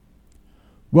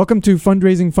Welcome to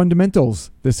Fundraising Fundamentals.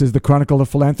 This is the Chronicle of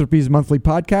Philanthropy's monthly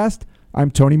podcast.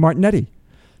 I'm Tony Martignetti.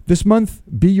 This month,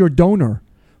 be your donor.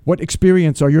 What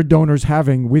experience are your donors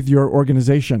having with your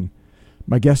organization?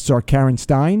 My guests are Karen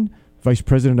Stein, Vice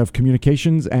President of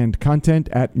Communications and Content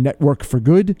at Network for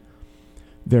Good.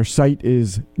 Their site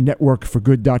is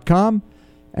networkforgood.com,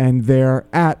 and they're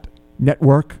at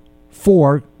Network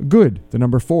for Good, the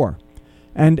number 4.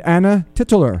 And Anna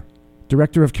Titler,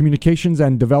 Director of Communications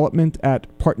and Development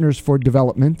at Partners for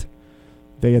Development.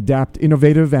 They adapt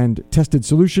innovative and tested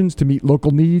solutions to meet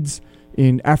local needs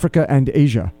in Africa and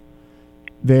Asia.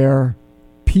 They're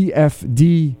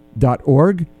pfd.org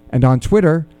and on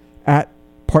Twitter at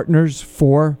Partners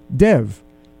for Dev.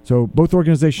 So both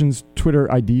organizations'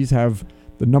 Twitter IDs have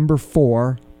the number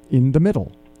 4 in the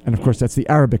middle. And of course, that's the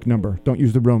Arabic number. Don't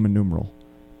use the Roman numeral.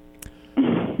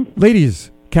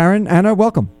 Ladies, Karen, Anna,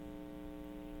 welcome.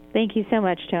 Thank you so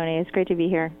much, Tony. It's great to be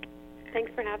here. Thanks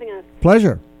for having us.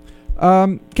 Pleasure.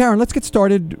 Karen, let's get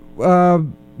started.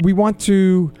 We want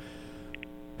to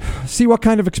see what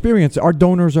kind of experience our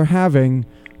donors are having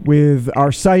with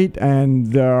our site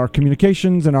and our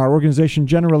communications and our organization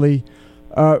generally.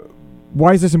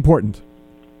 Why is this important?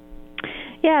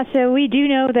 Yeah, so we do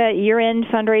know that year-end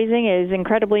fundraising is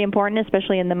incredibly important,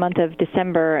 especially in the month of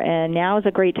December, and now is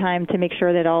a great time to make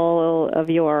sure that all of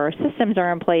your systems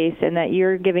are in place and that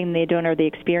you're giving the donor the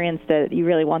experience that you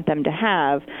really want them to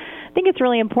have. I think it's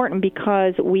really important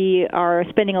because we are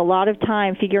spending a lot of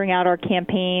time figuring out our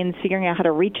campaigns, figuring out how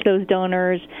to reach those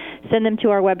donors, send them to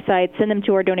our website, send them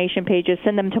to our donation pages,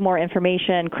 send them to more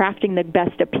information, crafting the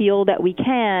best appeal that we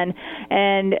can.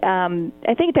 And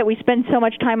I think that we spend so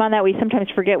much time on that, we sometimes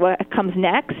forget what comes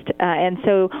next. And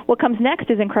so what comes next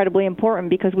is incredibly important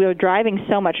because we are driving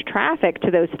so much traffic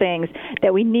to those things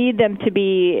that we need them to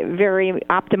be very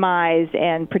optimized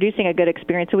and producing a good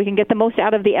experience so we can get the most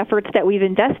out of the efforts that we've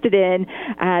invested in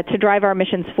to drive our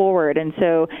missions forward. And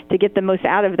so to get the most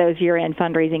out of those year-end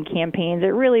fundraising campaigns,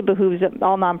 it really behooves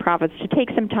all nonprofits to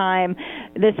take some time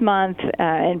this month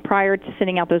and prior to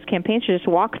sending out those campaigns to just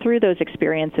walk through those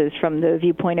experiences from the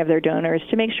viewpoint of their donors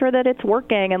to make sure that it's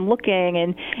working and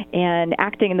looking and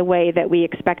acting in the way that we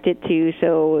expect it to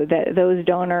so that those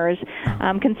donors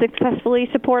can successfully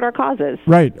support our causes.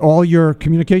 Right. All your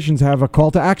communications have a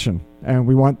call to action, and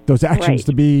we want those actions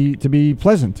to be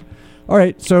pleasant. All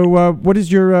right, so what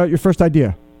is your first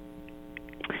idea?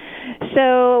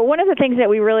 So one of the things that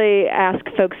we really ask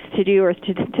folks to do or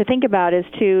to think about is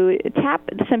to tap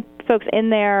some folks in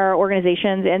their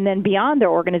organizations and then beyond their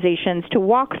organizations to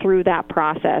walk through that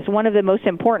process. One of the most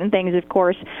important things, of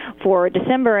course, for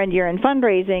December and year-end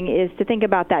fundraising is to think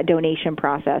about that donation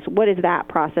process. What is that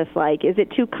process like? Is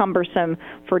it too cumbersome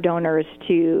for donors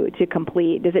to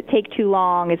complete? Does it take too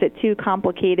long? Is it too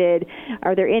complicated?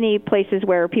 Are there any places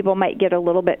where people might get a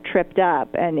little bit tripped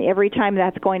up? And every time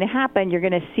that's going to happen, you're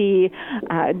going to see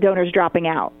donors dropping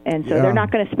out. And so they're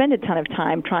not going to spend a ton of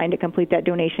time trying to complete that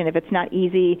donation if it's not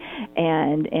easy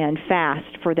and fast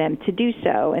for them to do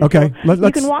so. And okay. So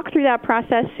you can walk through that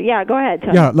process. Yeah, go ahead,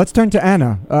 Tony. Yeah, let's turn to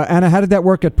Anna. Anna, how did that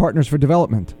work at Partners for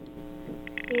Development?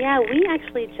 Yeah, we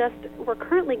actually we're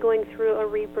currently going through a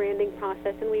rebranding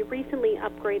process, and we recently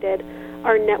upgraded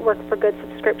our Network for Good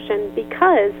subscription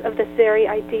because of this very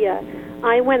idea.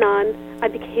 I went on, I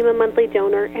became a monthly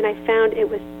donor, and I found it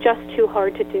was just too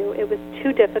hard to do. It was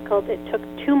too difficult. It took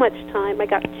too much time. I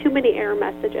got too many error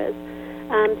messages.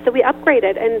 So we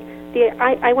upgraded, and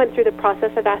I went through the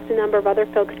process. I've asked a number of other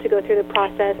folks to go through the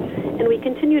process, and we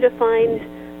continue to find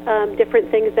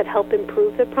different things that help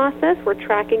improve the process. We're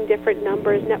tracking different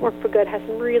numbers. Network for Good has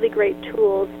some really great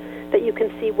tools that you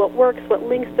can see what works, what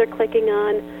links they're clicking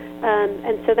on,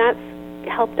 and so that's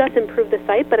helped us improve the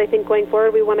site, but I think going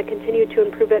forward we want to continue to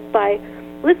improve it by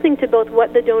listening to both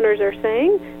what the donors are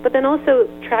saying, but then also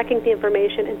tracking the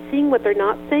information and seeing what they're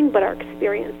not saying but are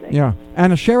experiencing. Yeah.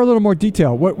 Anna, share a little more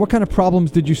detail. What kind of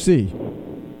problems did you see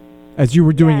as you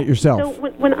were doing it yourself? So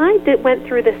when I went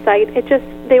through the site,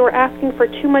 they were asking for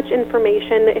too much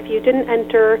information. If you didn't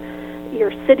enter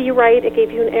your city right, it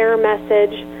gave you an error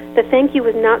message. The thank you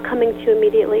was not coming to you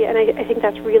immediately, and I think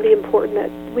that's really important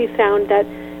that we found that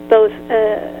both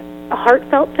a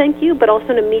heartfelt thank you, but also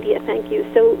an immediate thank you.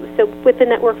 So with the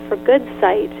Network for Good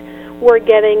site, we're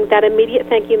getting that immediate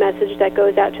thank you message that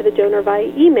goes out to the donor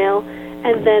via email,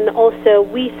 and then also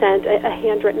we sent a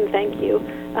handwritten thank you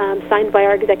signed by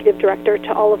our executive director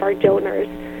to all of our donors.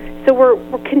 So we're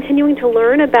continuing to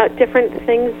learn about different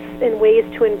things and ways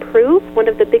to improve. One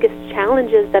of the biggest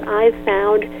challenges that I've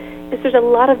found is there's a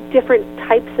lot of different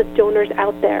types of donors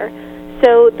out there.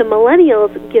 So the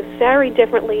millennials give very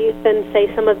differently than,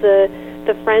 say, some of the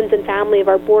the friends and family of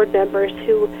our board members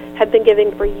who have been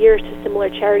giving for years to similar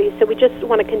charities. So we just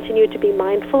want to continue to be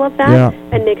mindful of that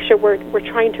and make sure we're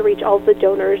trying to reach all of the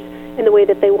donors in the way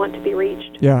that they want to be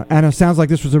reached. Yeah, Anna, sounds like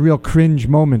this was a real cringe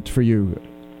moment for you.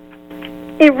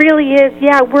 It really is.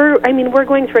 Yeah, we're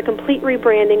going through a complete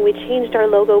rebranding. We changed our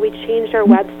logo, we changed our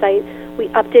website, we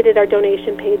updated our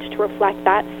donation page to reflect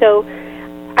that. So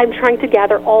I'm trying to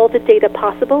gather all the data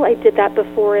possible. I did that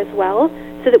before as well,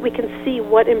 so that we can see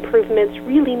what improvements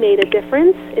really made a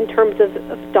difference in terms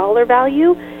of dollar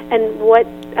value and what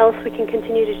else we can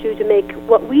continue to do to make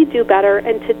what we do better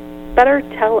and to better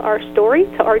tell our story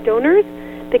to our donors,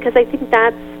 because I think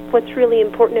that's what's really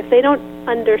important. If they don't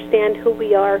understand who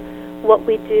we are, what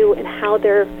we do, and how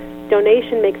their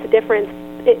donation makes a difference,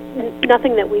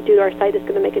 nothing that we do to our site is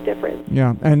going to make a difference.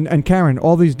 Yeah, and Karen,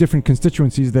 all these different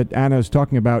constituencies that Anna is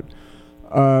talking about,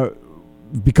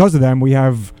 because of them, we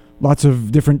have lots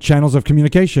of different channels of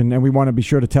communication, and we want to be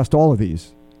sure to test all of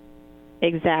these.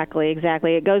 Exactly.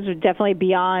 It goes definitely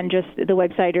beyond just the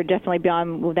website, or definitely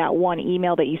beyond that one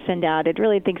email that you send out. It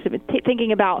really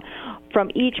thinking about from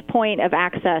each point of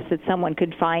access that someone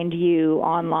could find you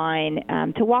online,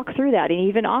 to walk through that, and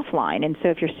even offline. And so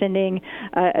if you're sending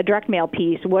a direct mail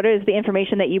piece, what is the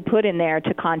information that you put in there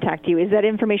to contact you? Is that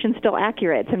information still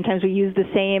accurate? Sometimes we use the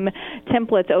same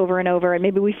templates over and over, and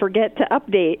maybe we forget to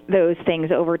update those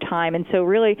things over time. And so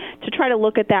really to try to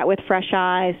look at that with fresh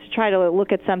eyes, to try to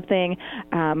look at something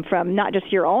from not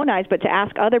just your own eyes, but to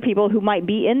ask other people who might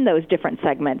be in those different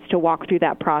segments to walk through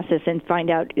that process and find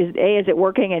out, is it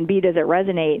working, and B, does it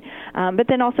resonate? But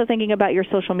then also thinking about your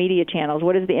social media channels.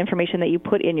 What is the information that you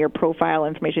put in your profile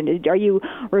information? Are you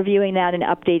reviewing that and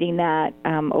updating that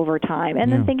over time?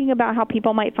 And then thinking about how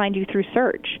people might find you through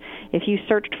search. If you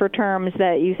searched for terms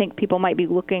that you think people might be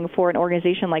looking for an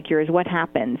organization like yours, what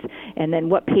happens? And then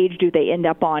what page do they end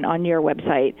up on your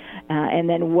website? And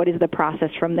then what is the process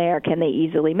from there? Can they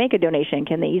easily make a donation?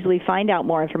 Can they easily find out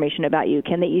more information about you?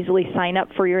 Can they easily sign up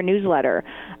for your newsletter?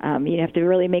 You have to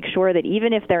really make sure that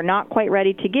even if they're not quite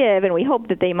ready to give, and we hope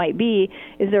that they might be,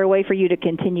 is there a way for you to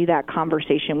continue that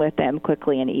conversation with them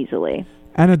quickly and easily?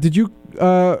 Anna, did you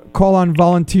call on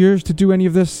volunteers to do any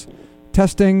of this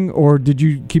testing, or did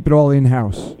you keep it all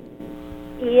in-house?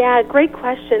 Yeah, great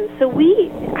question. So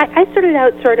I started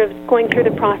out sort of going through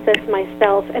the process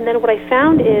myself, and then what I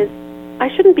found is I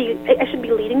should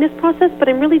be leading this process, but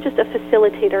I'm really just a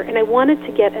facilitator, and I wanted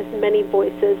to get as many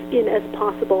voices in as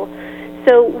possible.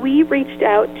 So we reached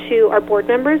out to our board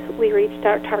members, we reached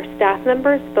out to our staff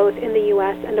members, both in the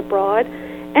U.S. and abroad,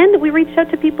 and we reached out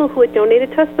to people who had donated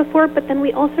to us before, but then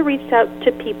we also reached out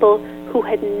to people who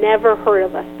had never heard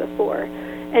of us before.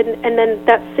 And then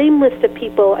that same list of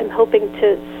people I'm hoping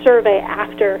to survey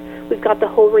after we've got the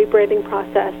whole rebranding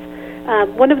process.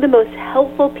 One of the most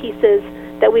helpful pieces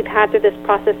that we've had through this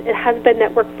process, it has been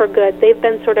Network for Good. They've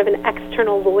been sort of an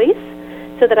external voice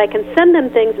so that I can send them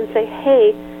things and say,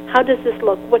 hey, how does this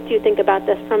look? What do you think about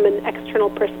this from an external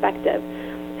perspective?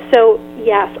 So,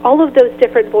 yes, all of those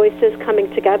different voices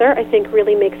coming together, I think,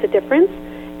 really makes a difference.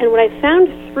 And what I found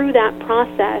through that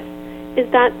process is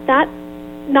that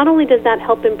not only does that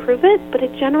help improve it, but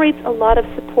it generates a lot of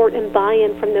support and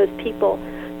buy-in from those people.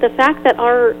 The fact that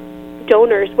our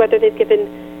donors, whether they've given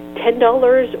 $10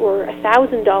 or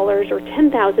 $1,000 or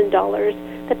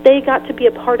 $10,000, that they got to be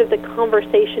a part of the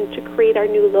conversation to create our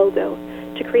new logo,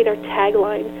 to create our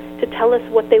tagline, to tell us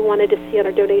what they wanted to see on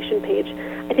our donation page.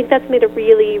 I think that's made a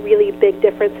really, really big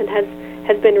difference and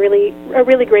has been a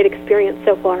really great experience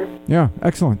so far. Yeah,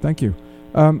 excellent. Thank you.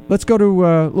 Let's go to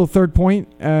a little third point,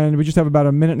 and we just have about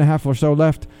a minute and a half or so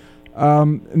left.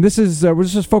 And this is we'll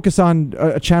just focus on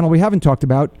a channel we haven't talked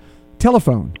about,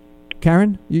 telephone.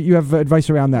 Karen, you have advice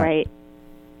around that. Right.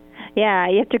 Yeah,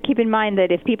 you have to keep in mind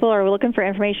that if people are looking for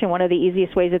information, one of the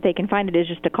easiest ways that they can find it is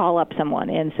just to call up someone.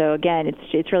 And so, again,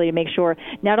 it's really to make sure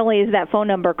not only is that phone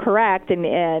number correct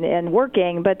and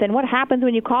working, but then what happens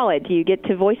when you call it? Do you get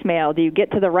to voicemail? Do you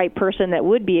get to the right person that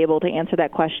would be able to answer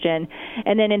that question?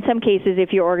 And then in some cases,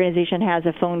 if your organization has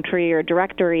a phone tree or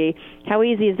directory, how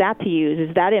easy is that to use?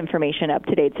 Is that information up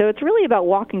to date? So it's really about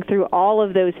walking through all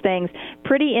of those things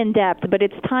pretty in-depth, but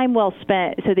it's time well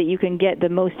spent so that you can get the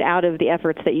most out of the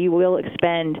efforts that you will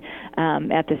expend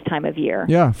at this time of year.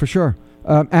 Yeah, for sure.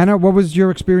 Anna, what was your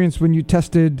experience when you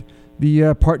tested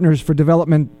the Partners for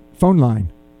Development phone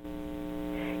line?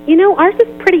 You know, ours is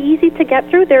pretty easy to get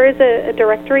through. There is a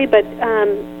directory, but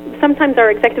sometimes our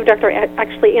executive director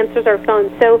actually answers our phone.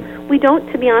 So we don't,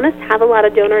 to be honest, have a lot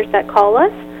of donors that call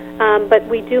us, but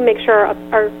we do make sure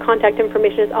our contact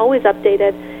information is always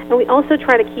updated. And we also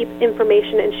try to keep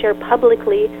information and share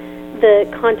publicly the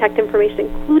contact information,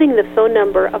 including the phone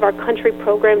number of our country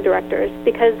program directors,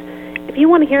 because if you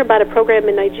want to hear about a program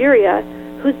in Nigeria,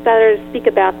 who's better to speak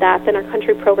about that than our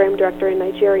country program director in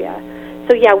Nigeria?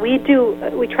 So yeah, we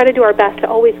try to do our best to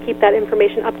always keep that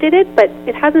information updated, but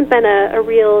it hasn't been a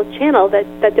real channel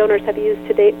that donors have used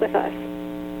to date with us.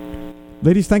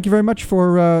 Ladies, thank you very much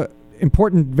for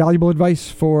important, valuable advice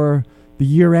for the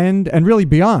year end and really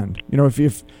beyond. You know, if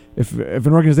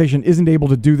an organization isn't able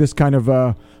to do this kind of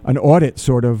an audit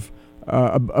sort of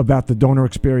about the donor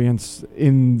experience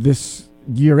in this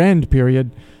year end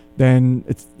period, then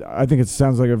I think it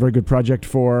sounds like a very good project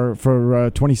for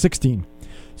 2016.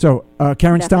 So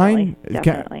Karen Stein,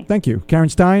 thank you. Karen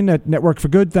Stein at Network for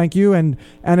Good, thank you, and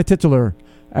Anna Titler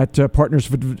at Partners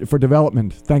for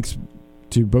Development. Thanks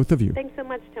to both of you. Thanks so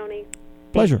much, Tony.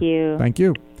 Pleasure. Thank you. Thank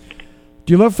you.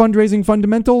 Do you love fundraising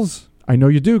fundamentals? I know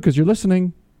you do because you're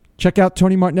listening. Check out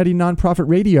Tony Martignetti Nonprofit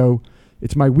Radio.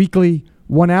 It's my weekly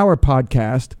 1-hour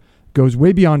podcast. Goes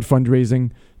way beyond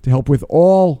fundraising to help with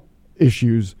all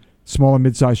issues small and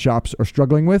mid-sized shops are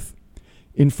struggling with.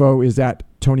 Info is at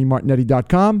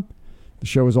TonyMartignetti.com. The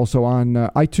show is also on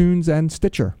iTunes and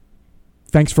Stitcher.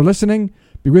 Thanks for listening.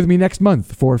 Be with me next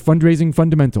month for Fundraising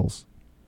Fundamentals.